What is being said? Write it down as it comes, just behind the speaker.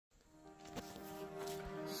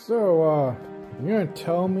So, you're gonna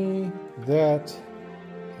tell me that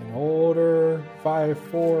an older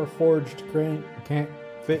 5.4 forged crank can't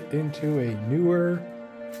fit into a newer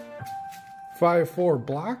 5.4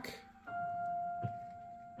 block?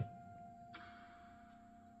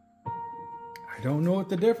 I don't know what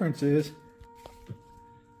the difference is.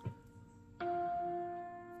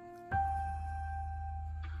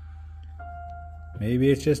 Maybe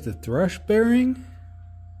it's just a thrush bearing?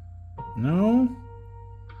 No?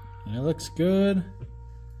 That looks good.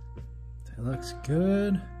 That looks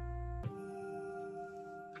good.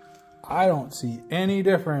 I don't see any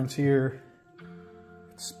difference here.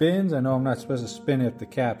 It spins. I know I'm not supposed to spin it if the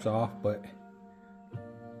cap's off, but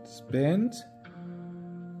it spins.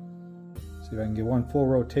 See if I can get one full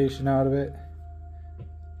rotation out of it.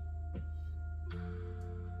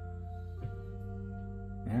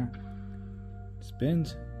 Yeah. It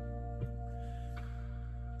spins.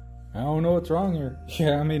 I don't know what's wrong here.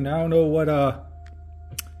 Yeah, I mean, I don't know what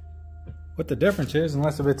the difference is,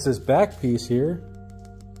 unless if it's this back piece here.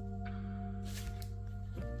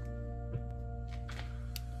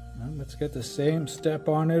 Well, let's get the same step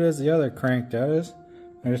on it as the other crank does.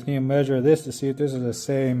 I just need to measure this to see if this is the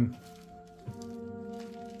same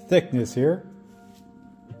thickness here.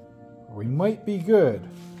 We might be good.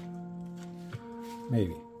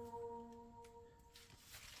 Maybe.